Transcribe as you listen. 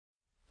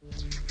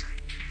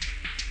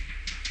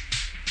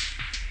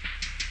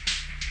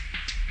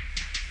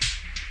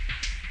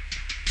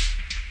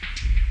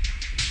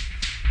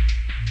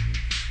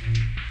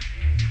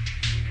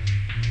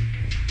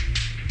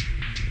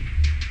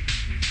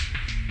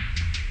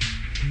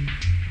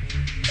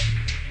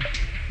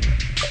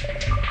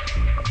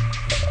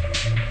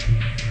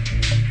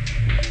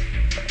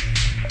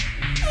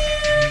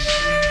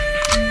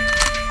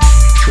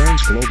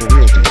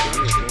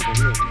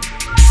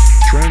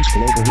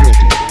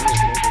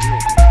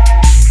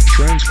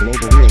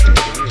Transglobal Realty.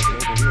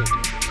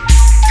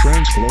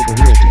 Transglobal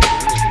Realty.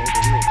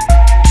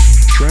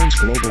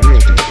 Transglobal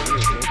Realty.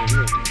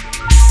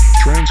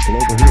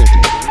 Transglobal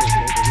Realty.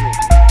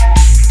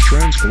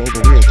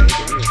 Transglobal Realty.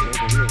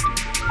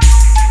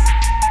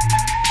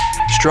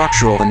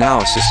 Structural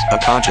analysis, a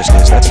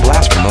consciousness that's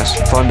blasphemous,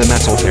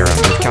 fundamental theorem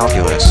of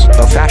calculus,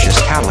 a fascist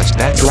catalyst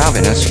that's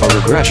ravenous, a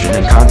regression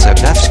in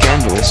concept that's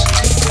scandalous,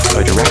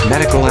 a direct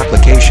medical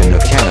application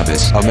of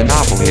cannabis, a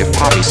monopoly of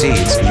poppy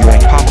seeds. You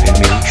ain't popping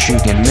me,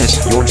 shoot and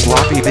miss, you're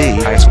sloppy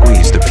V. I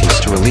squeeze the piece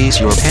to release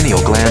your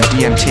pineal gland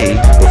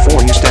DMT,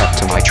 before you step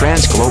to my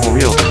Transglobal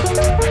Realty.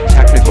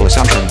 Technical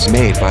assumptions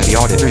made by the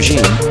audit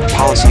regime,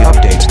 policy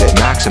updates that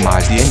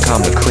maximize the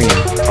income of cream,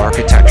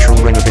 architectural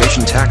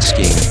renovation tax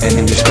scheme, an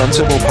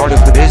indispensable part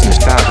of the business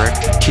fabric.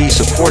 Key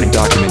supporting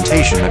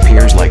documentation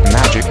appears like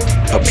magic,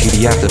 a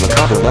PDF of a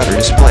cover letter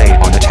displayed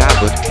on a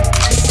tablet.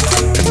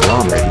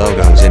 Conglomerate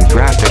logos and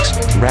graphics,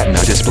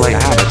 retina display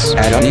habits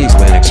add unease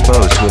when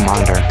exposed to a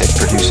monitor that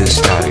produces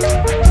static.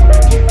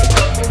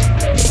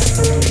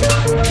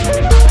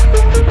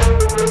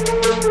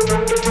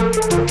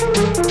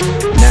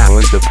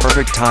 The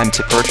perfect time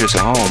to purchase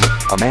a home,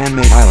 a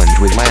man-made island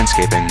with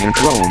landscaping and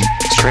chrome,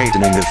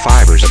 straightening the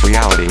fibers of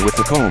reality with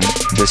the comb.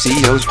 The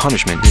CEO's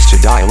punishment is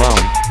to die alone.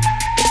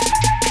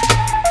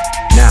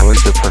 Now is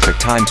the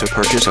perfect time to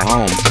purchase a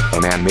home,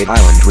 a man-made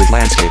island with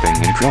landscaping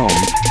and chrome,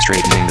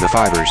 straightening the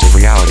fibers of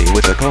reality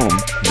with a comb.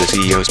 The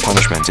CEO's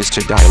punishment is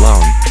to die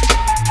alone.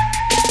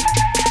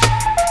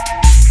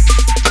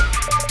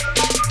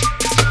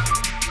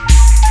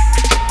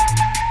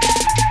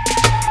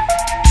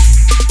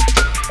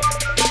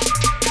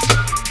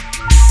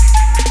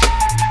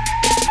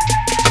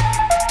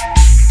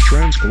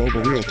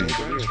 Transglobal Realty.